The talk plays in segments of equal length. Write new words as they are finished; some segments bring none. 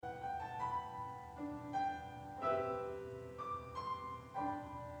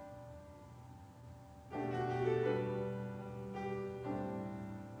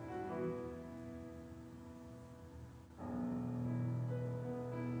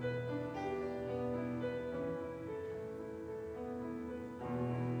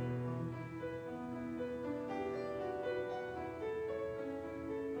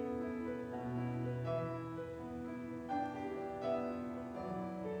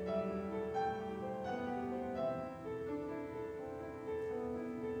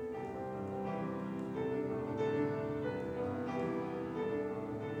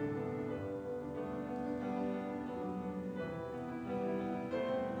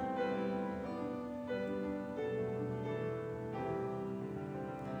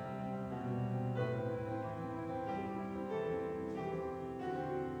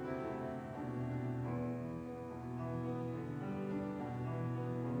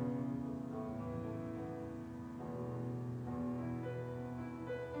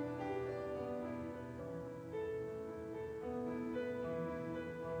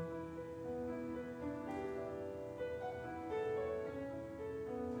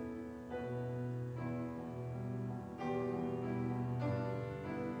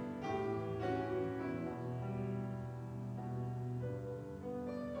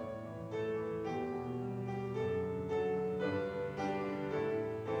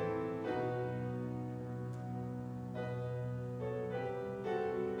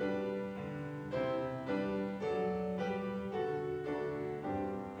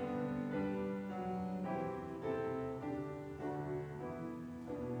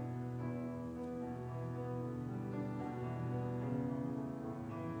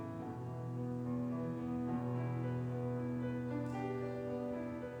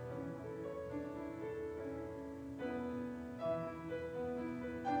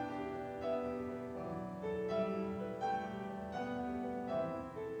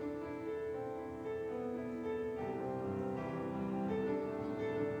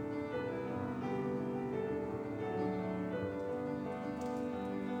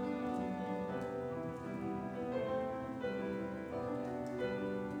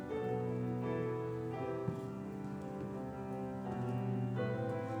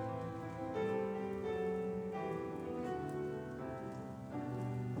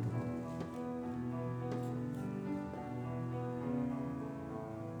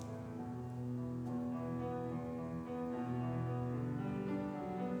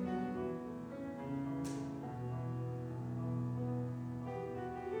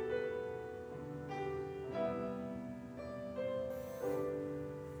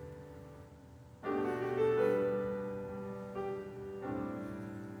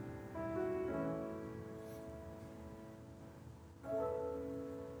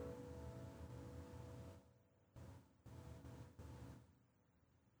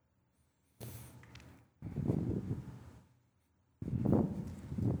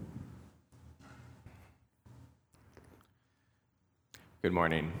Good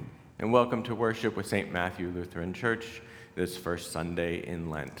morning, and welcome to worship with St. Matthew Lutheran Church this first Sunday in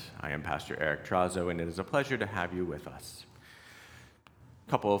Lent. I am Pastor Eric Trazo, and it is a pleasure to have you with us.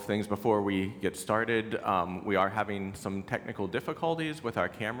 A couple of things before we get started. We are having some technical difficulties with our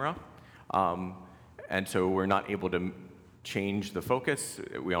camera, and so we're not able to change the focus.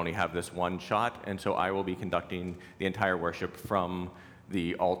 We only have this one shot, and so I will be conducting the entire worship from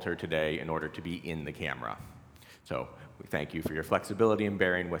the altar today in order to be in the camera. So we thank you for your flexibility in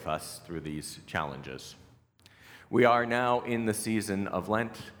bearing with us through these challenges. We are now in the season of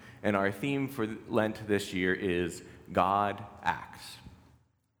Lent, and our theme for Lent this year is God Acts.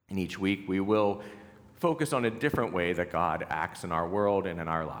 And each week we will focus on a different way that God acts in our world and in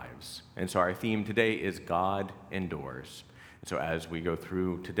our lives. And so our theme today is God Endures. And so as we go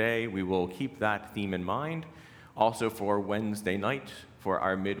through today, we will keep that theme in mind. Also for Wednesday night, for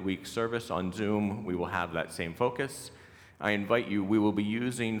our midweek service on Zoom, we will have that same focus. I invite you, we will be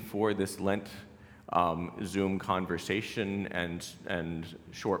using for this Lent Zoom conversation and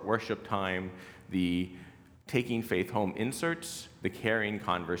short worship time, the Taking Faith Home inserts. The Caring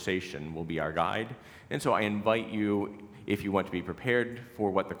Conversation will be our guide. And so I invite you, if you want to be prepared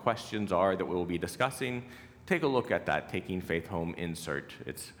for what the questions are that we will be discussing, take a look at that Taking Faith Home insert.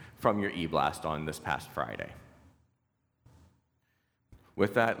 It's from your e-blast on this past Friday.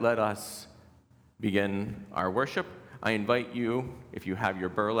 With that, let us begin our worship. I invite you, if you have your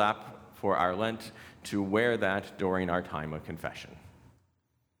burlap for our Lent, to wear that during our time of confession.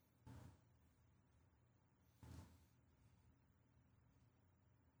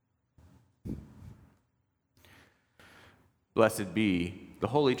 Blessed be the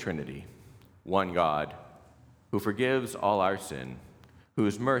Holy Trinity, one God, who forgives all our sin,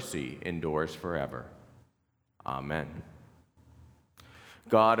 whose mercy endures forever. Amen.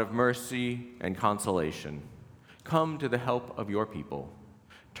 God of mercy and consolation, come to the help of your people,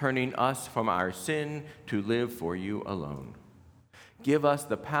 turning us from our sin to live for you alone. Give us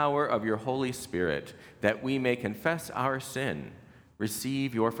the power of your Holy Spirit, that we may confess our sin,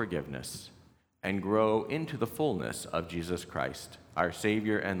 receive your forgiveness, and grow into the fullness of Jesus Christ, our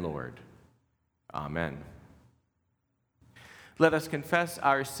Savior and Lord. Amen. Let us confess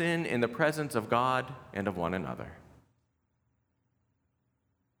our sin in the presence of God and of one another.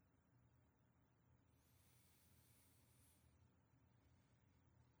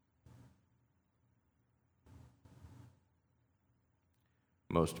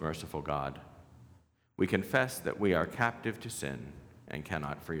 Most merciful God, we confess that we are captive to sin and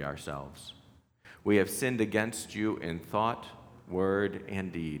cannot free ourselves. We have sinned against you in thought, word,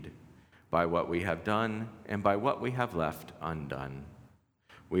 and deed, by what we have done and by what we have left undone.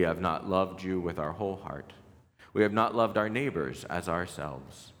 We have not loved you with our whole heart. We have not loved our neighbors as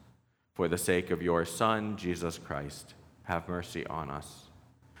ourselves. For the sake of your Son, Jesus Christ, have mercy on us.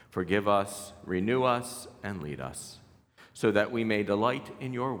 Forgive us, renew us, and lead us, so that we may delight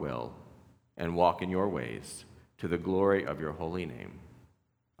in your will and walk in your ways, to the glory of your holy name.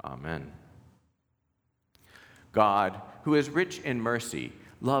 Amen. God, who is rich in mercy,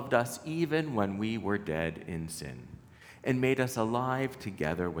 loved us even when we were dead in sin, and made us alive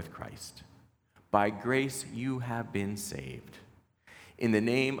together with Christ. By grace you have been saved. In the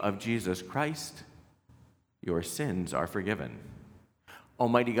name of Jesus Christ, your sins are forgiven.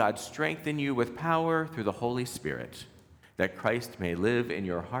 Almighty God, strengthen you with power through the Holy Spirit, that Christ may live in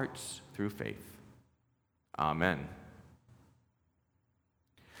your hearts through faith. Amen.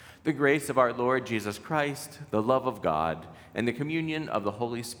 The grace of our Lord Jesus Christ, the love of God, and the communion of the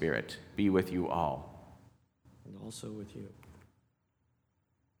Holy Spirit be with you all. And also with you.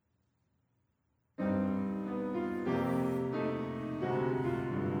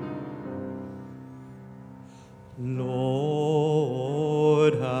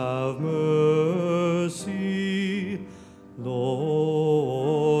 Lord, have mercy.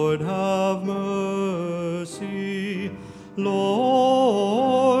 Lord, have mercy.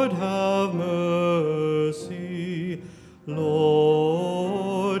 Lord, have mercy.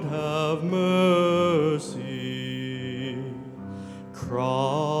 Lord, have mercy.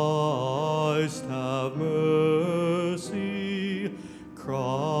 Christ, have mercy.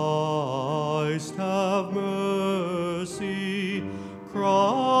 Christ, have mercy.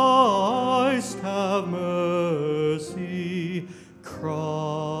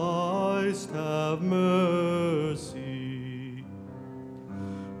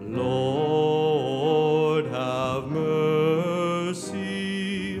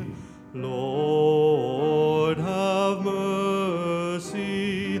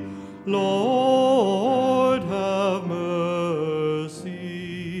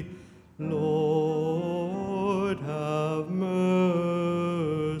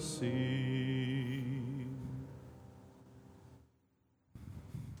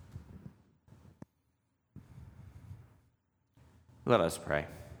 Let us pray.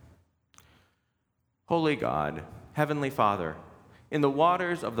 Holy God, Heavenly Father, in the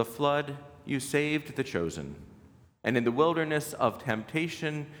waters of the flood you saved the chosen, and in the wilderness of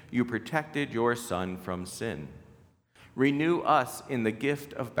temptation you protected your Son from sin. Renew us in the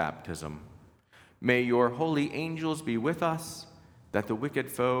gift of baptism. May your holy angels be with us, that the wicked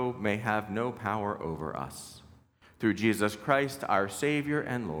foe may have no power over us. Through Jesus Christ, our Savior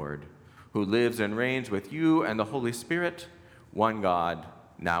and Lord, who lives and reigns with you and the Holy Spirit, one God,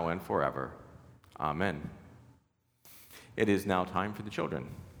 now and forever. Amen. It is now time for the children.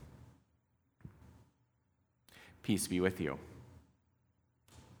 Peace be with you.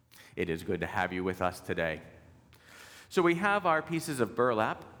 It is good to have you with us today. So we have our pieces of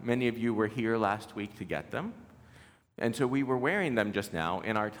burlap. Many of you were here last week to get them. And so we were wearing them just now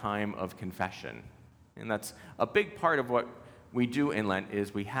in our time of confession. And that's a big part of what we do in Lent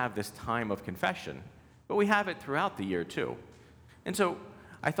is we have this time of confession. But we have it throughout the year too. And so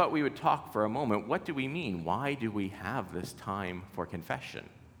I thought we would talk for a moment. What do we mean? Why do we have this time for confession?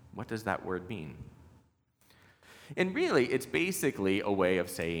 What does that word mean? And really, it's basically a way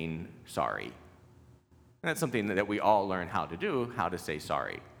of saying sorry. And that's something that we all learn how to do, how to say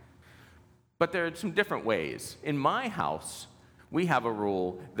sorry. But there are some different ways. In my house, we have a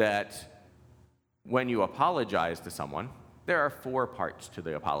rule that when you apologize to someone, there are 4 parts to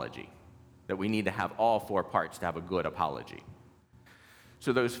the apology, that we need to have all 4 parts to have a good apology.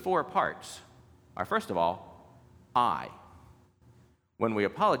 So those 4 parts are, first of all, I. When we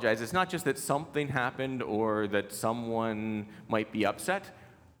apologize, it's not just that something happened or that someone might be upset.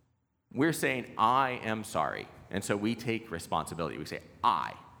 We're saying, I am sorry. And so we take responsibility. We say,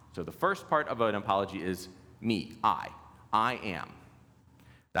 I. So the first part of an apology is me, I. I am.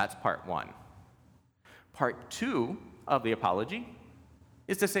 That's part 1. Part 2 of the apology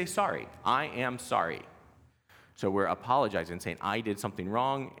is to say sorry. I am sorry. So we're apologizing, saying, I did something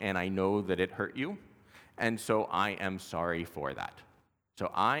wrong, and I know that it hurt you, and so I am sorry for that.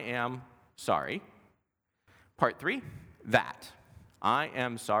 So I am sorry. Part 3, that. I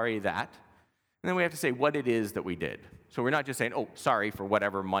am sorry that. And then we have to say what it is that we did. So we're not just saying, oh, sorry for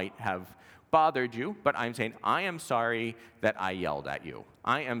whatever might have bothered you, but I'm saying, I am sorry that I yelled at you.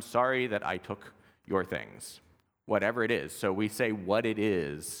 I am sorry that I took your things. Whatever it is. So we say what it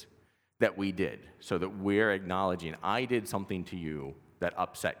is that we did, so that we're acknowledging, I did something to you that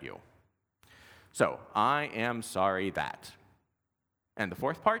upset you. So, I am sorry that. And the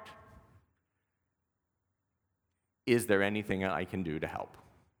 4th part, is there anything I can do to help?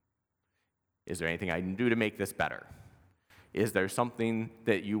 Is there anything I can do to make this better? Is there something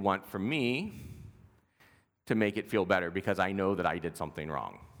that you want from me to make it feel better because I know that I did something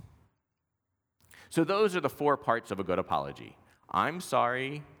wrong? So those are the 4 parts of a good apology. I'm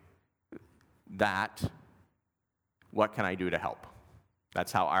sorry that, what can I do to help?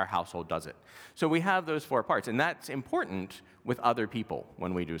 That's how our household does it. So we have those 4 parts, and that's important with other people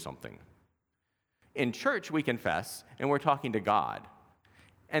when we do something. In church, we confess, and we're talking to God.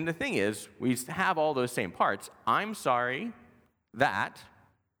 And the thing is, we have all those same parts. I'm sorry that,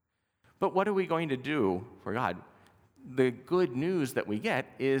 but what are we going to do for God? The good news that we get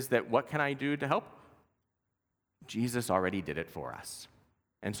is that what can I do to help? Jesus already did it for us.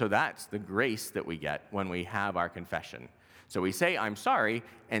 And so that's the grace that we get when we have our confession. So we say, I'm sorry,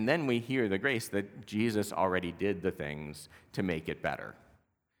 and then we hear the grace that Jesus already did the things to make it better.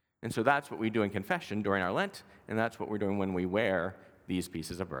 And so that's what we do in confession during our Lent, and that's what we're doing when we wear these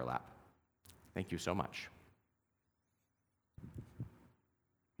pieces of burlap. Thank you so much.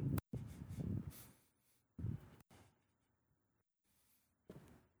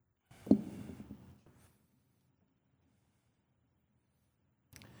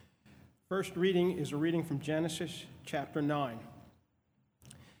 First reading is a reading from Genesis chapter 9.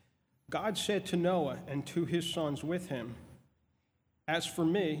 God said to Noah and to his sons with him, As for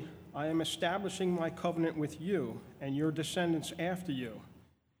me, I am establishing my covenant with you and your descendants after you,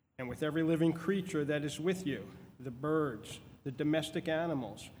 and with every living creature that is with you, the birds, the domestic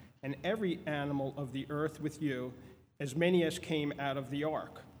animals, and every animal of the earth with you, as many as came out of the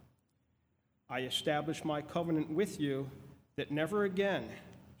ark. I establish my covenant with you that never again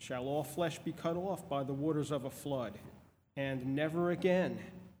shall all flesh be cut off by the waters of a flood, and never again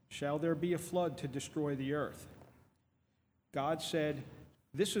shall there be a flood to destroy the earth. God said,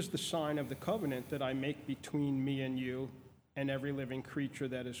 This is the sign of the covenant that I make between me and you and every living creature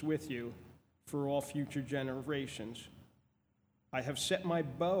that is with you for all future generations. I have set my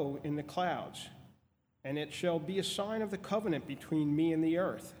bow in the clouds, and it shall be a sign of the covenant between me and the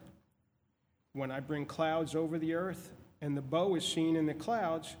earth. When I bring clouds over the earth, and the bow is seen in the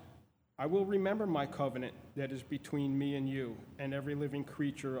clouds, I will remember my covenant that is between me and you and every living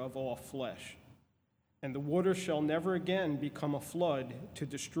creature of all flesh. And the waters shall never again become a flood to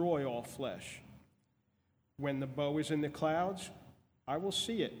destroy all flesh. When the bow is in the clouds, I will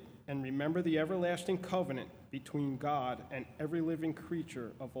see it and remember the everlasting covenant between God and every living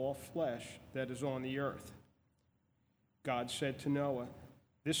creature of all flesh that is on the earth. God said to Noah,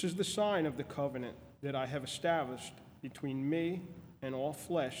 "This is the sign of the covenant that I have established between me and all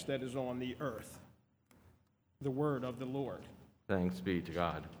flesh that is on the earth." The word of the Lord. Thanks be to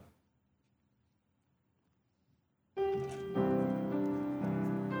God.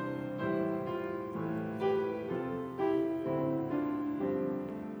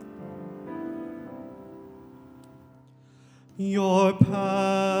 Your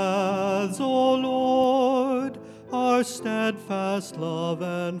paths, O Lord, are steadfast love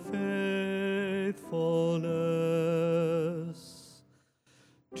and faithfulness.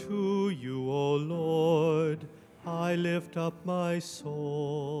 To you, O Lord, I lift up my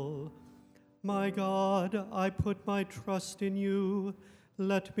soul. My God, I put my trust in you.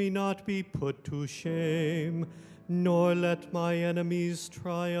 Let me not be put to shame, nor let my enemies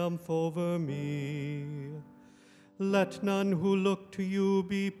triumph over me. Let none who look to you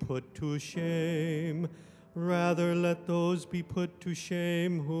be put to shame. Rather, let those be put to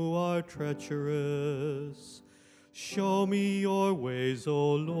shame who are treacherous. Show me your ways,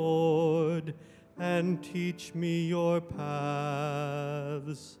 O Lord, and teach me your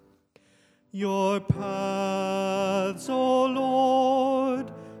paths. Your paths, O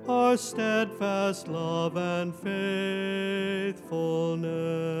Lord, are steadfast love and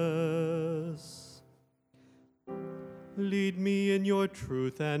faithfulness. Lead me in your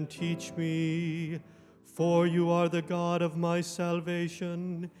truth and teach me, for you are the God of my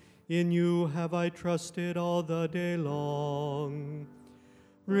salvation. In you have I trusted all the day long.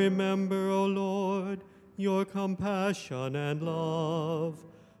 Remember, O Lord, your compassion and love,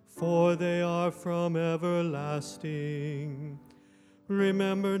 for they are from everlasting.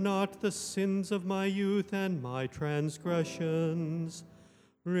 Remember not the sins of my youth and my transgressions.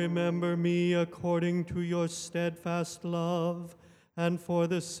 Remember me according to your steadfast love, and for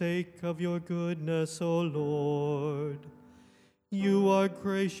the sake of your goodness, O Lord. You are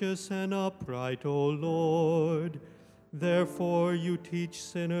gracious and upright, O Lord. Therefore you teach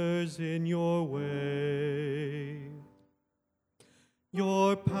sinners in your way.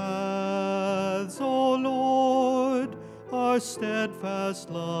 Your paths, O Lord, are steadfast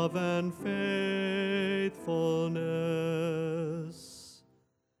love and faithfulness.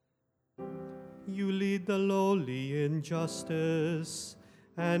 You lead the lowly in justice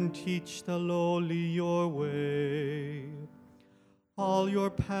and teach the lowly your way. All your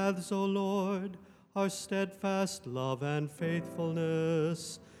paths, O Lord, are steadfast love and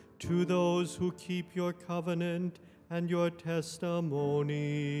faithfulness to those who keep your covenant and your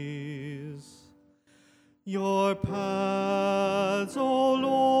testimonies. Your paths, O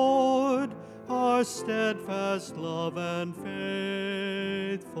Lord, are steadfast love and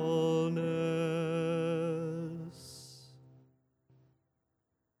faithfulness.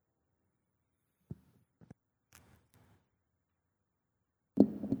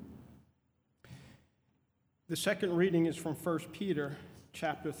 The second reading is from 1 Peter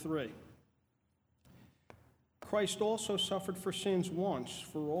chapter 3. Christ also suffered for sins once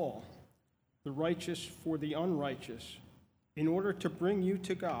for all, the righteous for the unrighteous, in order to bring you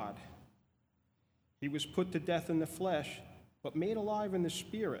to God. He was put to death in the flesh, but made alive in the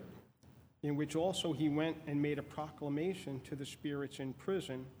Spirit, in which also he went and made a proclamation to the spirits in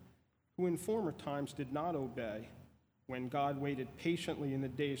prison, who in former times did not obey, when God waited patiently in the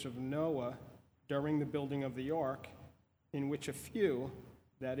days of Noah during the building of the ark, in which a few,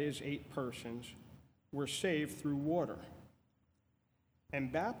 that is 8 persons, were saved through water.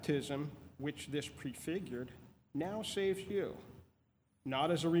 And baptism, which this prefigured, now saves you,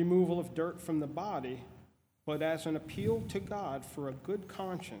 not as a removal of dirt from the body, but as an appeal to God for a good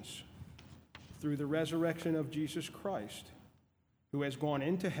conscience through the resurrection of Jesus Christ, who has gone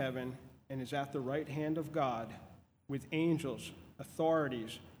into heaven and is at the right hand of God, with angels,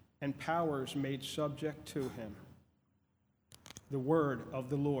 authorities, and powers made subject to him. The word of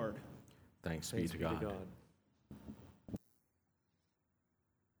the Lord. Thanks be to God.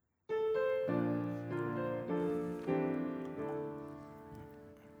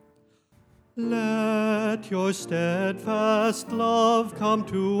 Let your steadfast love come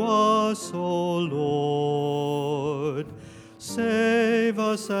to us, O Lord. Save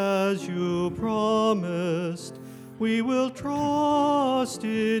us as you promised. We will trust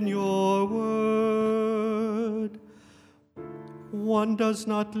in your word. One does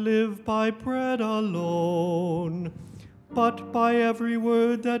not live by bread alone, but by every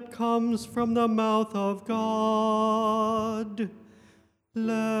word that comes from the mouth of God.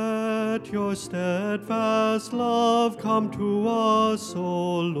 Let your steadfast love come to us,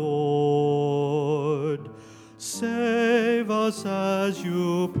 O Lord. Save us as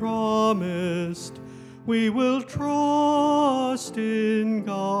you promised. We will trust in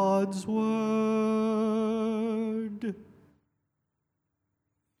God's word.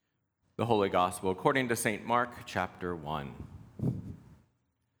 The Holy Gospel according to St. Mark, chapter 1.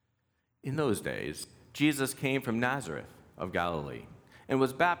 In those days, Jesus came from Nazareth of Galilee and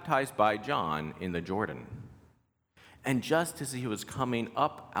was baptized by John in the Jordan. And just as he was coming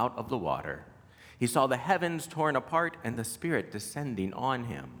up out of the water, he saw the heavens torn apart and the Spirit descending on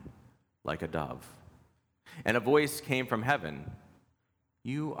him like a dove. And a voice came from heaven,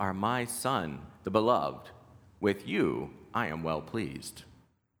 "You are my Son, the beloved. With you I am well pleased."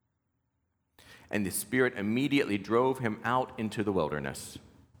 And the Spirit immediately drove him out into the wilderness.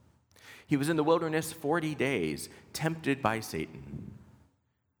 He was in the wilderness 40 days, tempted by Satan.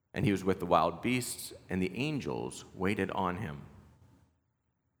 And he was with the wild beasts, and the angels waited on him.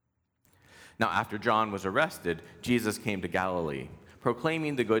 Now, after John was arrested, Jesus came to Galilee,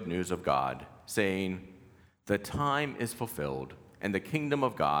 proclaiming the good news of God, saying, "The time is fulfilled, and the kingdom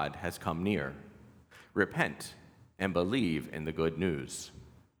of God has come near. Repent and believe in the good news."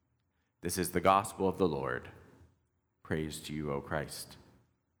 This is the gospel of the Lord. Praise to you, O Christ.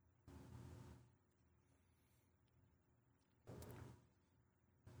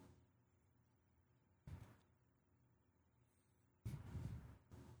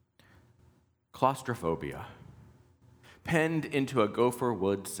 Claustrophobia. Penned into a gopher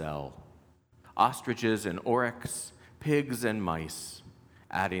wood cell, ostriches and oryx, pigs and mice,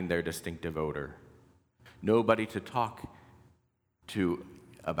 adding their distinctive odor. Nobody to talk to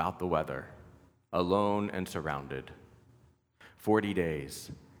about the weather, alone and surrounded. 40 days,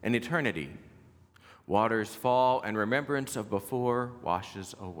 an eternity. Waters fall, and remembrance of before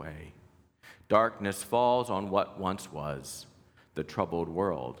washes away. Darkness falls on what once was. The troubled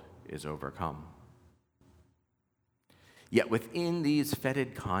world is overcome. Yet within these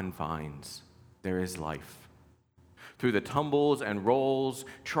fetid confines, there is life. Through the tumbles and rolls,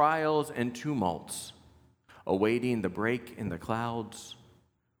 trials and tumults, awaiting the break in the clouds,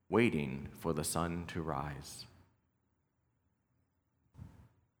 waiting for the sun to rise.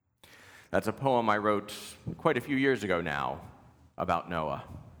 That's a poem I wrote quite a few years ago now about Noah.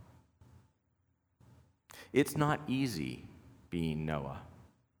 It's not easy being Noah.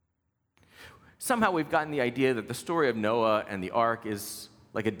 Somehow we've gotten the idea that the story of Noah and the ark is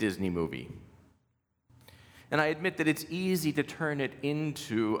like a Disney movie. And I admit that it's easy to turn it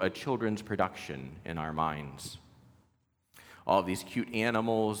into a children's production in our minds. All of these cute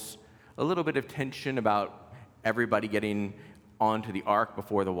animals, a little bit of tension about everybody getting onto the ark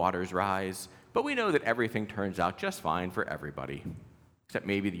before the waters rise, but we know that everything turns out just fine for everybody, except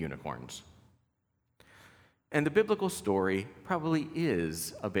maybe the unicorns. And the biblical story probably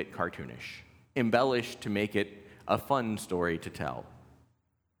is a bit cartoonish, embellished to make it a fun story to tell.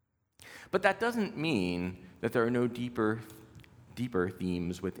 But that doesn't mean that there are no deeper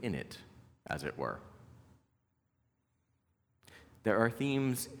themes within it, as it were. There are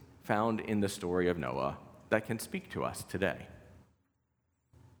themes found in the story of Noah that can speak to us today.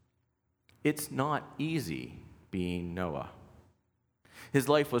 It's not easy being Noah. His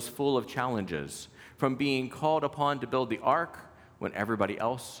life was full of challenges, from being called upon to build the ark when everybody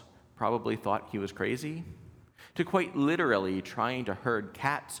else probably thought he was crazy, to quite literally trying to herd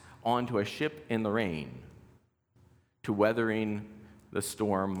cats onto a ship in the rain, to weathering the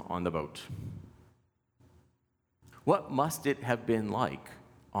storm on the boat. What must it have been like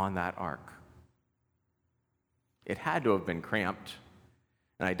on that ark? It had to have been cramped,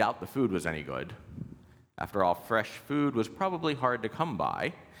 and I doubt the food was any good. After all, fresh food was probably hard to come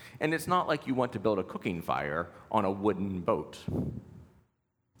by, and it's not like you want to build a cooking fire on a wooden boat.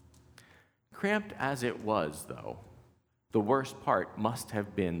 Cramped as it was, though, the worst part must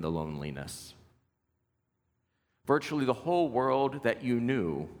have been the loneliness. Virtually the whole world that you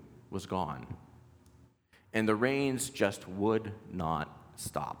knew was gone, and the rains just would not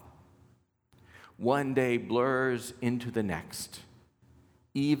stop. One day blurs into the next.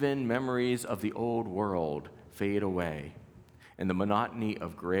 Even memories of the old world fade away, and the monotony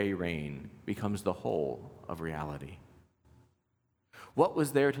of gray rain becomes the whole of reality. What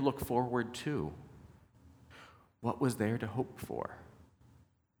was there to look forward to? What was there to hope for?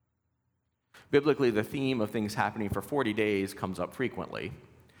 Biblically, the theme of things happening for 40 days comes up frequently.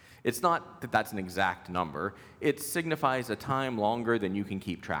 It's not that that's an exact number. It signifies a time longer than you can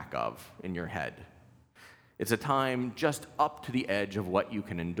keep track of in your head. It's a time just up to the edge of what you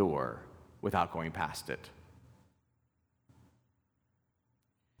can endure without going past it.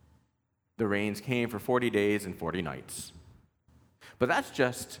 The rains came for 40 days and 40 nights. But that's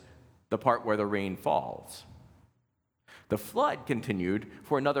just the part where the rain falls. The flood continued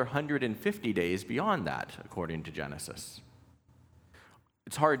for another 150 days beyond that, according to Genesis.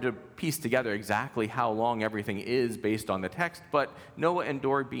 It's hard to piece together exactly how long everything is based on the text, but Noah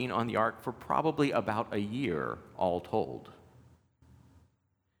endured being on the ark for probably about a year, all told.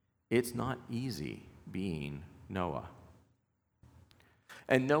 It's not easy being Noah.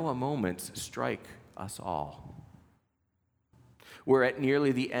 And Noah moments strike us all. We're at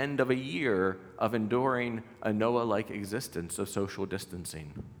nearly the end of a year of enduring a Noah-like existence of social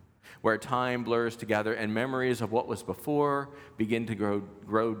distancing, where time blurs together and memories of what was before begin to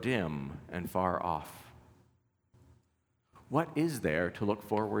grow dim and far off. What is there to look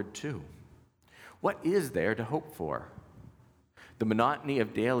forward to? What is there to hope for? The monotony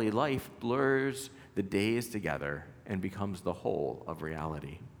of daily life blurs the days together and becomes the whole of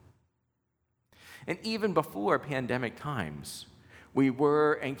reality. And even before pandemic times, we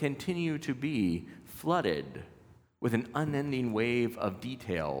were and continue to be flooded with an unending wave of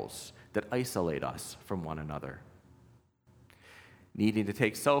details that isolate us from one another. Needing to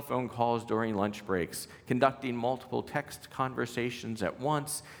take cell phone calls during lunch breaks, conducting multiple text conversations at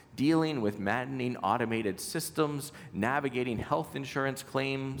once, dealing with maddening automated systems, navigating health insurance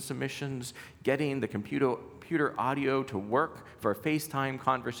claim submissions, getting the computer audio to work for a FaceTime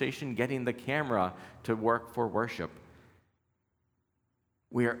conversation, getting the camera to work for worship.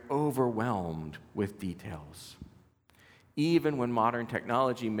 We are overwhelmed with details. Even when modern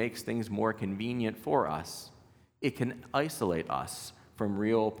technology makes things more convenient for us, it can isolate us from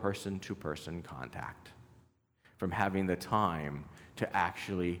real person-to-person contact, from having the time to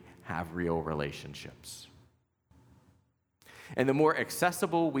actually have real relationships. And the more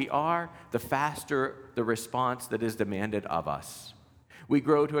accessible we are, the faster the response that is demanded of us. We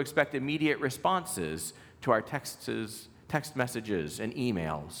grow to expect immediate responses to our text messages and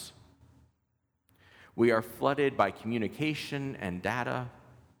emails. We are flooded by communication and data,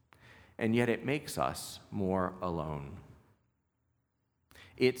 and yet it makes us more alone.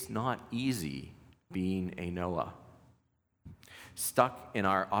 It's not easy being a Noah. Stuck in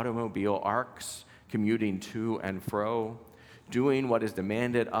our automobile arcs, commuting to and fro, doing what is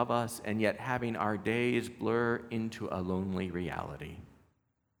demanded of us, and yet having our days blur into a lonely reality.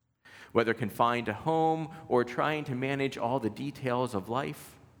 Whether confined to home or trying to manage all the details of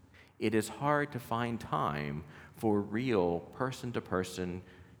life, it is hard to find time for real person-to-person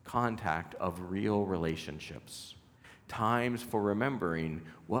contact of real relationships, times for remembering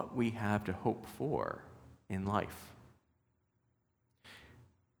what we have to hope for in life.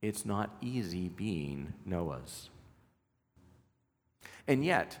 It's not easy being Noah's. And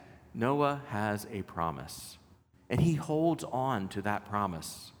yet, Noah has a promise, and he holds on to that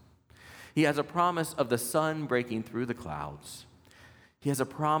promise. He has a promise of the sun breaking through the clouds. He has a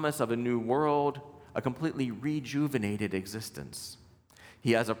promise of a new world, a completely rejuvenated existence.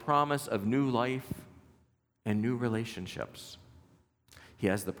 He has a promise of new life and new relationships. He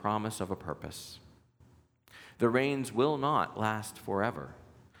has the promise of a purpose. The rains will not last forever.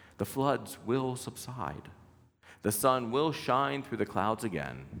 The floods will subside. The sun will shine through the clouds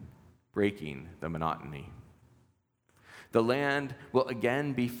again, breaking the monotony. The land will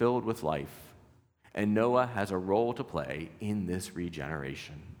again be filled with life, and Noah has a role to play in this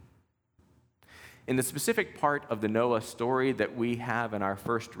regeneration. In the specific part of the Noah story that we have in our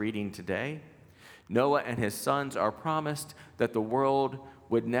first reading today, Noah and his sons are promised that the world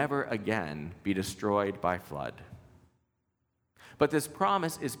would never again be destroyed by flood. But this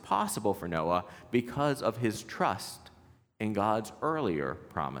promise is possible for Noah because of his trust in God's earlier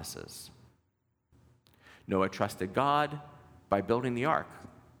promises. Noah trusted God by building the ark,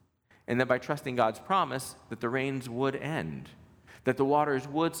 and then by trusting God's promise that the rains would end, that the waters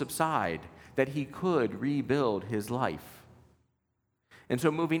would subside, that he could rebuild his life. And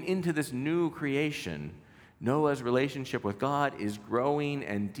so moving into this new creation, Noah's relationship with God is growing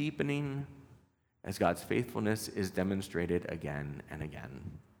and deepening as God's faithfulness is demonstrated again and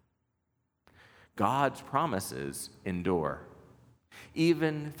again. God's promises endure.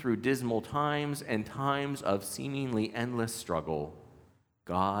 Even through dismal times and times of seemingly endless struggle,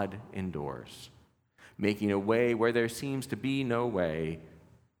 God endures, making a way where there seems to be no way.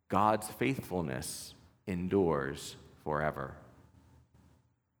 God's faithfulness endures forever.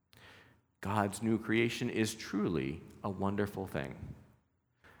 God's new creation is truly a wonderful thing.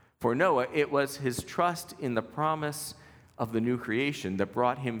 For Noah, it was his trust in the promise of the new creation that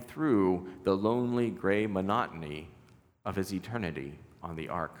brought him through the lonely, gray monotony of his eternity on the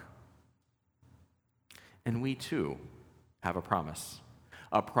ark. And we too have a promise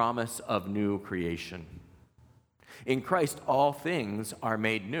of new creation. In Christ, all things are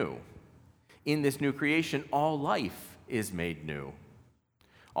made new. In this new creation, all life is made new.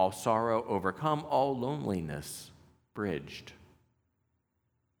 All sorrow overcome, all loneliness bridged.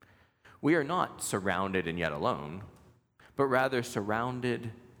 We are not surrounded and yet alone, but rather surrounded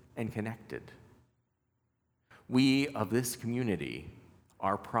and connected. We of this community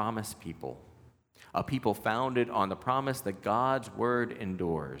are promise people, a people founded on the promise that God's word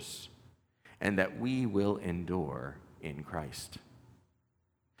endures and that we will endure in Christ.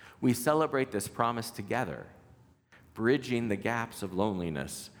 We celebrate this promise together, bridging the gaps of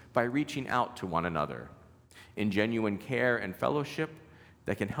loneliness by reaching out to one another in genuine care and fellowship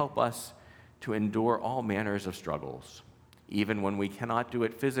that can help us to endure all manners of struggles. Even when we cannot do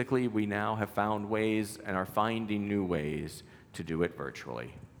it physically, we now have found ways and are finding new ways to do it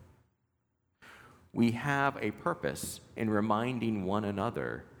virtually. We have a purpose in reminding one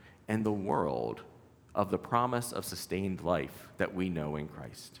another and the world of the promise of sustained life that we know in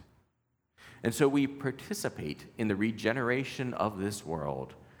Christ. And so we participate in the regeneration of this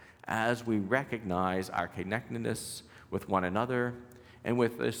world as we recognize our connectedness with one another and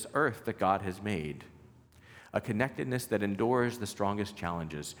with this earth that God has made. A connectedness that endures the strongest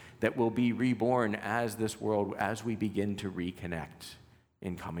challenges, that will be reborn as this world, as we begin to reconnect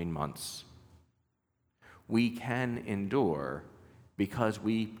in coming months. We can endure because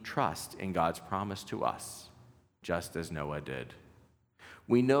we trust in God's promise to us, just as Noah did.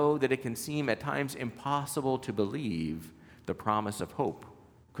 We know that it can seem at times impossible to believe the promise of hope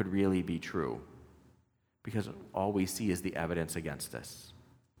could really be true, because all we see is the evidence against us.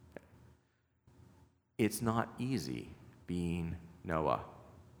 It's not easy being Noah.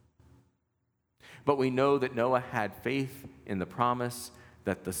 But we know that Noah had faith in the promise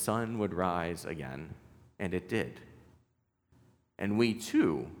that the sun would rise again, and it did. And we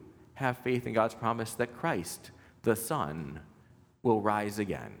too have faith in God's promise that Christ, the Son, will rise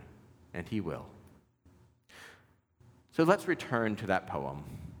again, and he will. So let's return to that poem,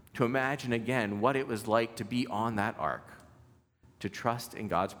 to imagine again what it was like to be on that ark, to trust in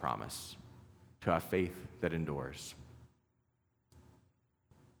God's promise, to have faith that endures.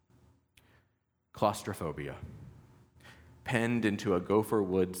 Claustrophobia, penned into a gopher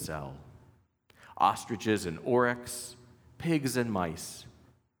wood cell, ostriches and oryx, pigs and mice,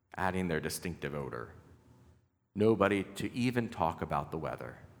 adding their distinctive odor. Nobody to even talk about the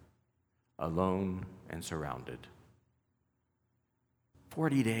weather, alone and surrounded.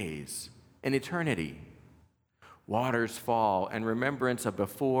 40 days, an eternity. Waters fall, and remembrance of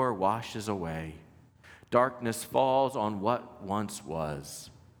before washes away. Darkness falls on what once was.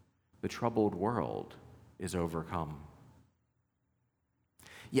 The troubled world is overcome.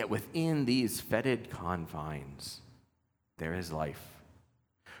 Yet within these fetid confines, there is life.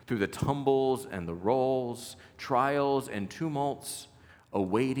 Through the tumbles and the rolls, trials and tumults,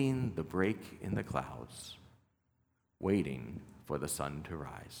 awaiting the break in the clouds, waiting for the sun to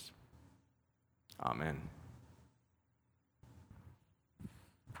rise. Amen.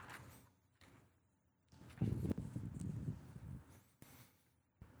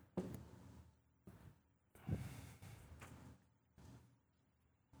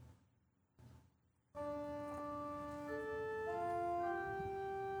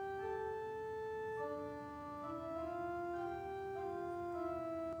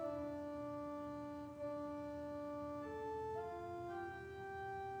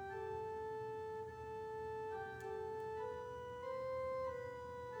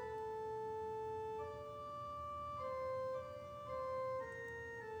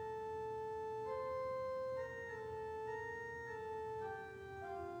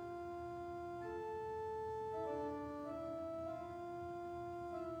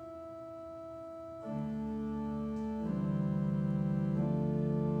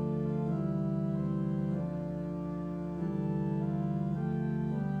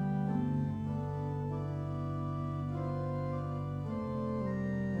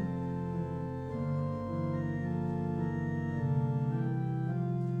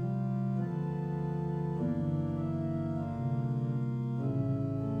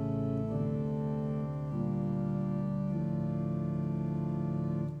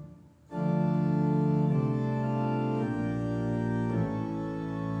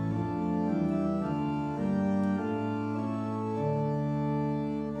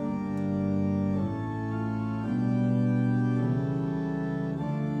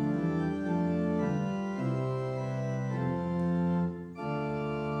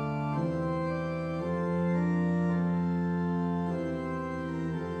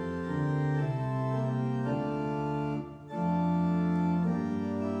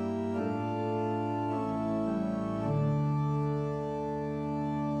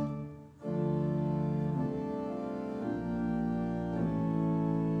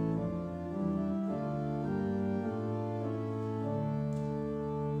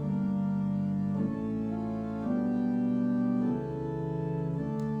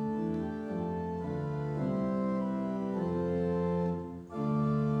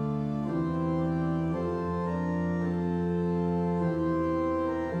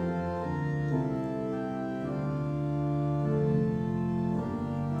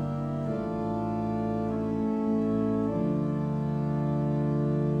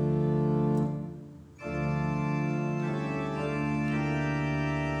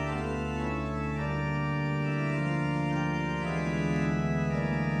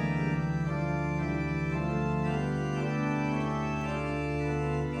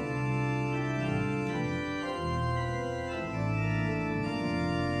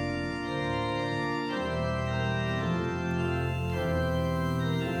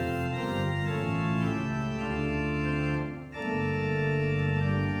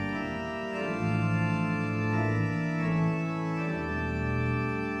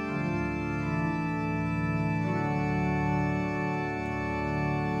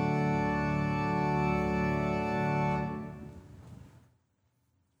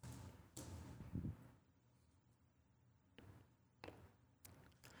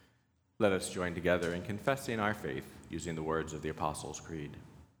 Let us join together in confessing our faith using the words of the Apostles' Creed.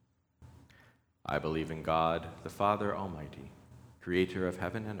 I believe in God, the Father Almighty, creator of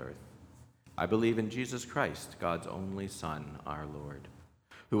heaven and earth. I believe in Jesus Christ, God's only Son, our Lord,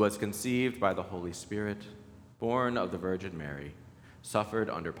 who was conceived by the Holy Spirit, born of the Virgin Mary, suffered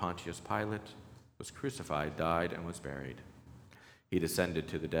under Pontius Pilate, was crucified, died, and was buried. He descended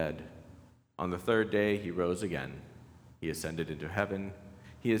to the dead. On the third day he rose again. He ascended into heaven.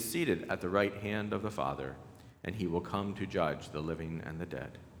 He is seated at the right hand of the Father, and he will come to judge the living and the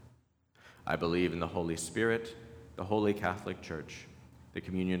dead. I believe in the Holy Spirit, the Holy Catholic Church, the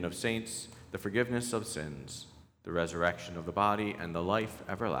communion of saints, the forgiveness of sins, the resurrection of the body, and the life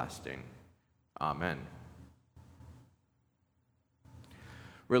everlasting. Amen.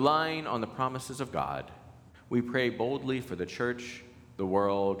 Relying on the promises of God, we pray boldly for the Church, the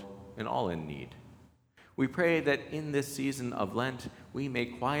world, and all in need. We pray that in this season of Lent, we may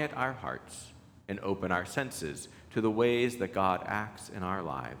quiet our hearts and open our senses to the ways that God acts in our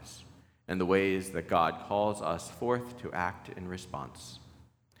lives and the ways that God calls us forth to act in response.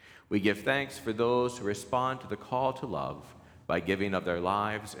 We give thanks for those who respond to the call to love by giving of their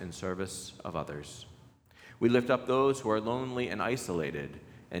lives in service of others. We lift up those who are lonely and isolated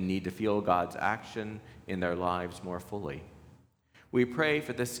and need to feel God's action in their lives more fully. We pray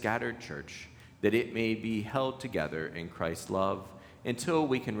for the scattered church, that it may be held together in Christ's love until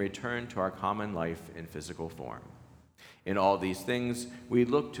we can return to our common life in physical form. In all these things, we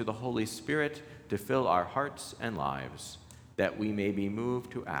look to the Holy Spirit to fill our hearts and lives, that we may be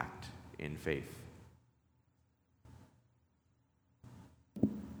moved to act in faith.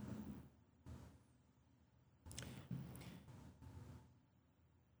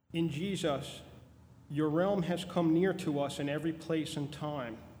 In Jesus, your realm has come near to us in every place and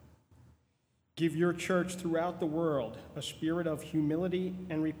time. Give your church throughout the world a spirit of humility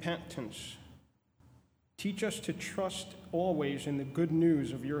and repentance. Teach us to trust always in the good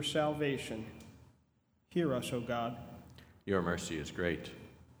news of your salvation. Hear us, O God. Your mercy is great.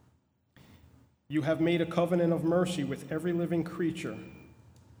 You have made a covenant of mercy with every living creature.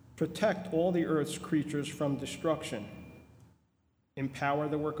 Protect all the earth's creatures from destruction. Empower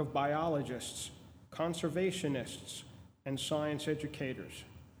the work of biologists, conservationists, and science educators.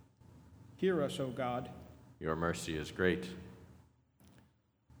 Hear us, O God. Your mercy is great.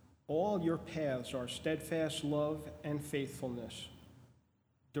 All your paths are steadfast love and faithfulness.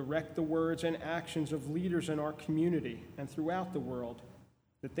 Direct the words and actions of leaders in our community and throughout the world,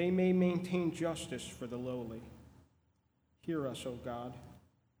 that they may maintain justice for the lowly. Hear us, O God.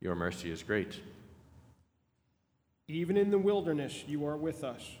 Your mercy is great. Even in the wilderness, you are with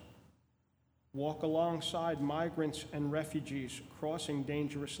us. Walk alongside migrants and refugees crossing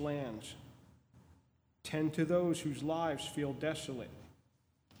dangerous lands. Tend to those whose lives feel desolate.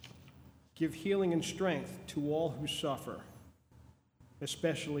 Give healing and strength to all who suffer,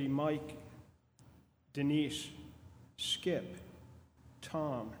 especially Mike, Denise, Skip,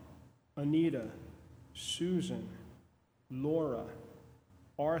 Tom, Anita, Susan, Laura,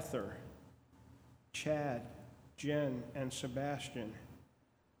 Arthur, Chad, Jen, and Sebastian,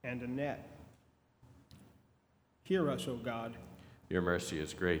 and Annette. Hear us, O God. Your mercy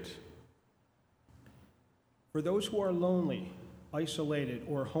is great. For those who are lonely, isolated,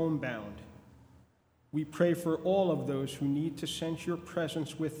 or homebound, we pray for all of those who need to sense your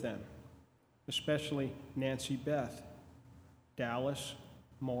presence with them, especially Nancy Beth, Dallas,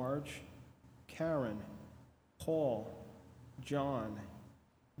 Marge, Karen, Paul, John,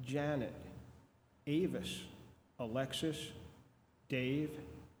 Janet, Avis, Alexis, Dave,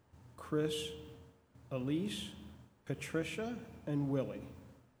 Chris, Elise, Patricia, and Willie.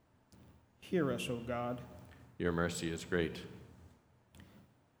 Hear us, O God. Your mercy is great.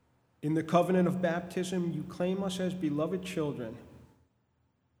 In the covenant of baptism, you claim us as beloved children.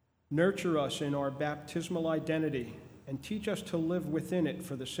 Nurture us in our baptismal identity and teach us to live within it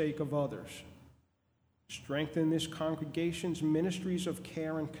for the sake of others. Strengthen this congregation's ministries of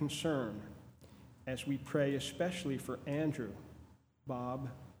care and concern as we pray especially for Andrew, Bob,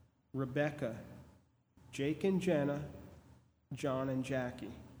 Rebecca, Jake and Jenna, John and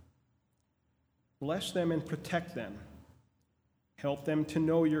Jackie. Bless them and protect them. Help them to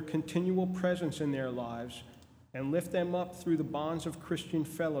know your continual presence in their lives and lift them up through the bonds of Christian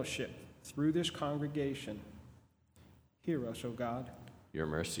fellowship through this congregation. Hear us, O God. Your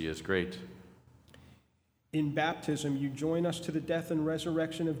mercy is great. In baptism, you join us to the death and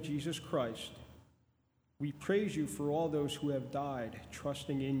resurrection of Jesus Christ. We praise you for all those who have died,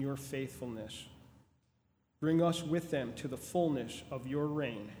 trusting in your faithfulness. Bring us with them to the fullness of your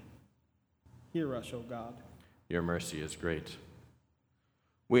reign. Hear us, O God. Your mercy is great.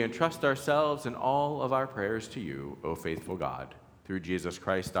 We entrust ourselves and all of our prayers to you, O faithful God, through Jesus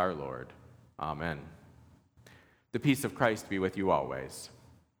Christ our Lord. Amen. The peace of Christ be with you always.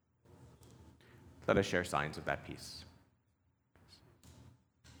 Let us share signs of that peace.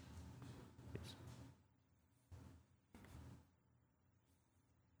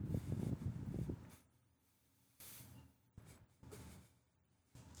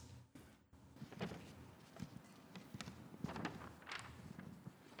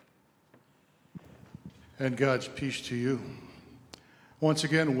 And God's peace to you. Once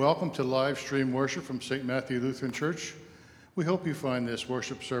again, welcome to live stream worship from St. Matthew Lutheran Church. We hope you find this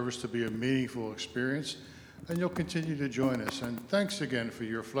worship service to be a meaningful experience, and you'll continue to join us. And thanks again for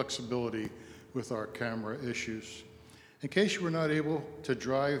your flexibility with our camera issues. In case you were not able to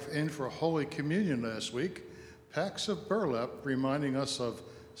drive in for Holy Communion last week, packs of burlap reminding us of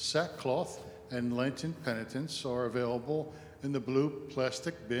sackcloth and Lenten penitence are available in the blue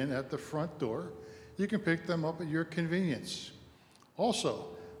plastic bin at the front door. You can pick them up at your convenience. Also,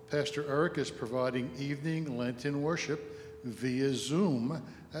 Pastor Eric is providing evening Lenten worship via Zoom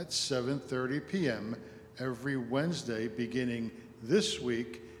at 7:30 p.m. every Wednesday beginning this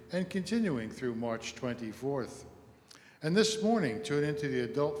week and continuing through March 24th. And this morning, tune into the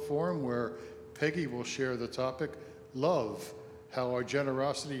Adult Forum where Peggy will share the topic, Love, How Our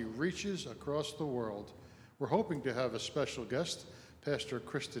Generosity Reaches Across the World. We're hoping to have a special guest, Pastor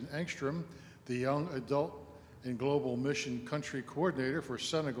Kristen Engstrom, the Young Adult and Global Mission Country Coordinator for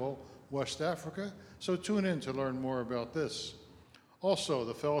Senegal, West Africa, so tune in to learn more about this. Also,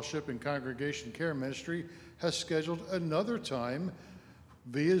 the Fellowship and Congregation Care Ministry has scheduled another time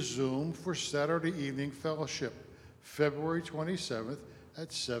via Zoom for Saturday evening fellowship, February 27th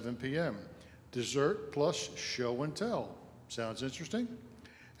at 7 p.m. Dessert plus show and tell. Sounds interesting?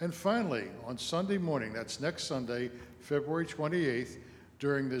 And finally, on Sunday morning, that's next Sunday, February 28th,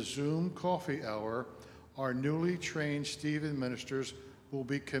 during the Zoom coffee hour, our newly trained Stephen ministers will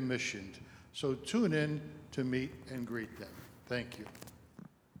be commissioned. So tune in to meet and greet them. Thank you.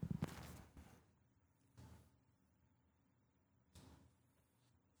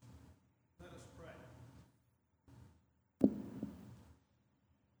 Let us pray.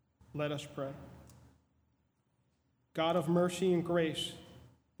 Let us pray. God of mercy and grace,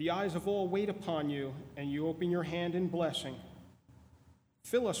 the eyes of all wait upon you, and you open your hand in blessing.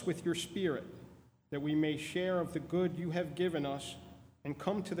 Fill us with your Spirit, that we may share of the good you have given us and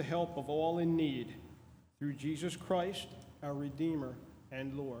come to the help of all in need, through Jesus Christ, our Redeemer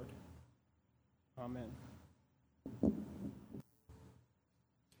and Lord. Amen.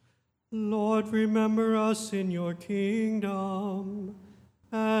 Lord, remember us in your kingdom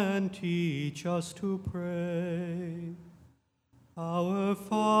and teach us to pray. Our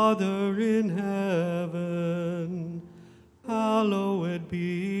Father in heaven, hallowed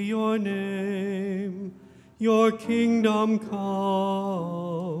be your name. Your kingdom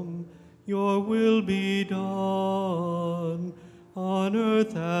come, your will be done, on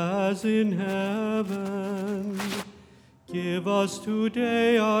earth as in heaven. Give us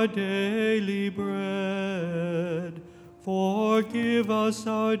today our daily bread. Forgive us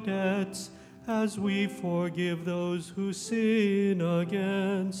our debts as we forgive those who sin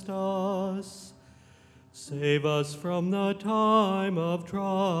against us. Save us from the time of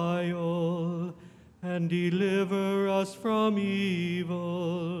trial, and deliver us from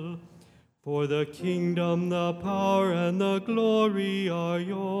evil. For the kingdom, the power, and the glory are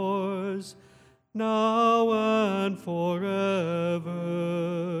yours, now and forever.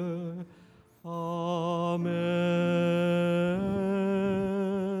 Amen.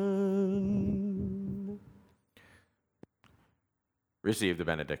 Receive the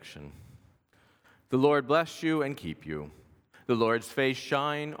benediction. The Lord bless you and keep you. The Lord's face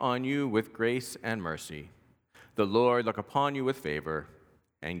shine on you with grace and mercy. The Lord look upon you with favor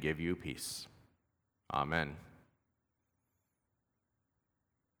and give you peace. Amen.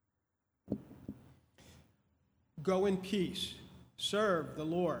 Go in peace. Serve the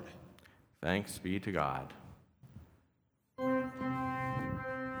Lord. Thanks be to God.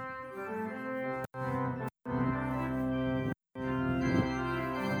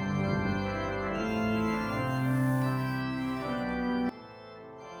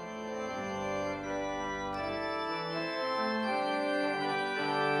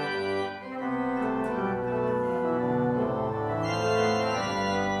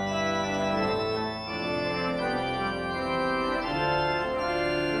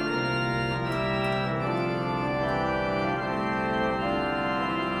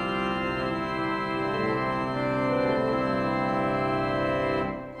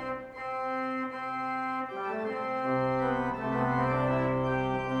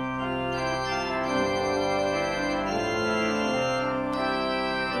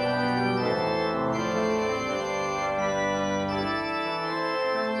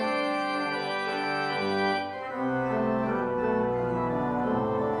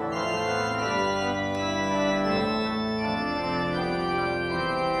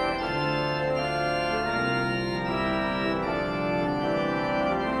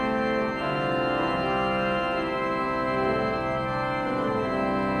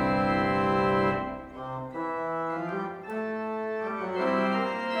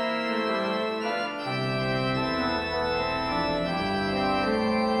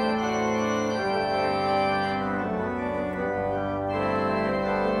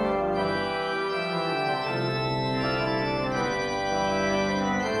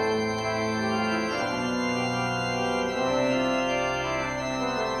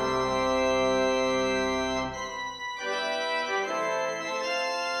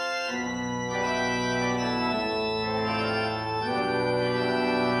 Amen.